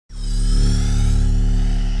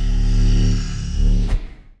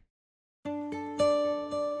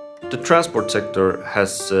The transport sector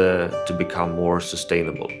has to become more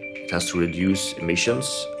sustainable. It has to reduce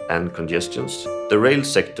emissions and congestions. The rail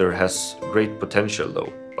sector has great potential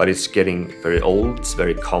though, but it's getting very old, it's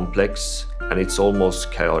very complex, and it's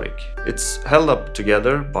almost chaotic. It's held up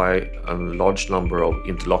together by a large number of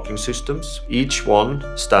interlocking systems, each one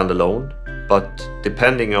standalone, but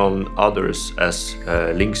depending on others as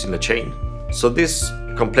links in a chain. So this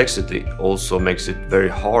complexity also makes it very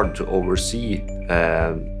hard to oversee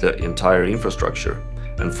the entire infrastructure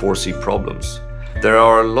and foresee problems. There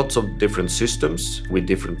are lots of different systems with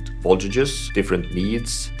different voltages, different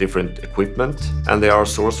needs, different equipment, and they are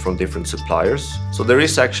sourced from different suppliers. So there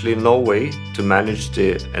is actually no way to manage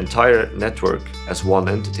the entire network as one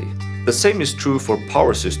entity. The same is true for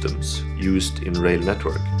power systems used in rail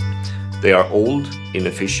network. They are old,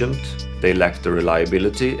 inefficient, they lack the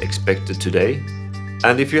reliability expected today.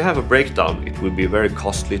 And if you have a breakdown, it will be very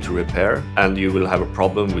costly to repair and you will have a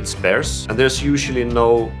problem with spares. And there's usually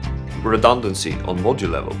no redundancy on module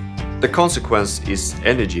level. The consequence is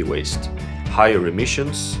energy waste, higher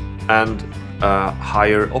emissions and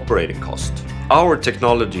higher operating cost. Our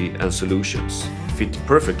technology and solutions fit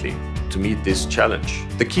perfectly to meet this challenge.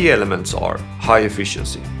 The key elements are high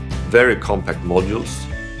efficiency, very compact modules,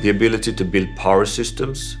 the ability to build power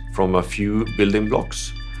systems from a few building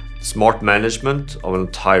blocks, smart management of an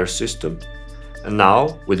entire system, and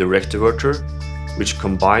now with the rectiverter, which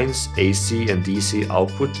combines AC and DC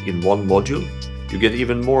output in one module, you get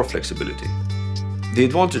even more flexibility. The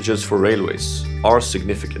advantages for railways are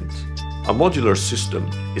significant. A modular system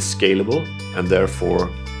is scalable and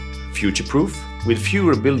therefore future-proof. With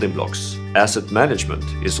fewer building blocks, asset management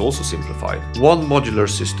is also simplified. One modular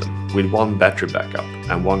system with one battery backup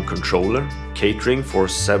and one controller, catering for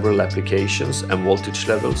several applications and voltage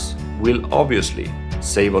levels, will obviously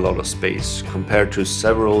save a lot of space compared to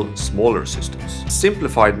several smaller systems.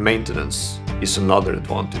 Simplified maintenance is another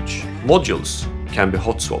advantage. Modules can be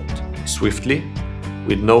hot swapped swiftly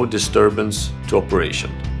with no disturbance to operation.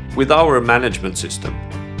 With our management system,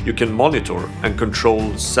 you can monitor and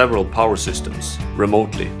control several power systems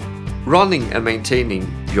remotely. Running and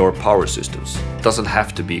maintaining your power systems doesn't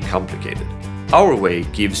have to be complicated. Our way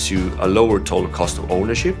gives you a lower total cost of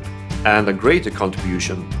ownership and a greater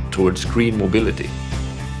contribution towards green mobility.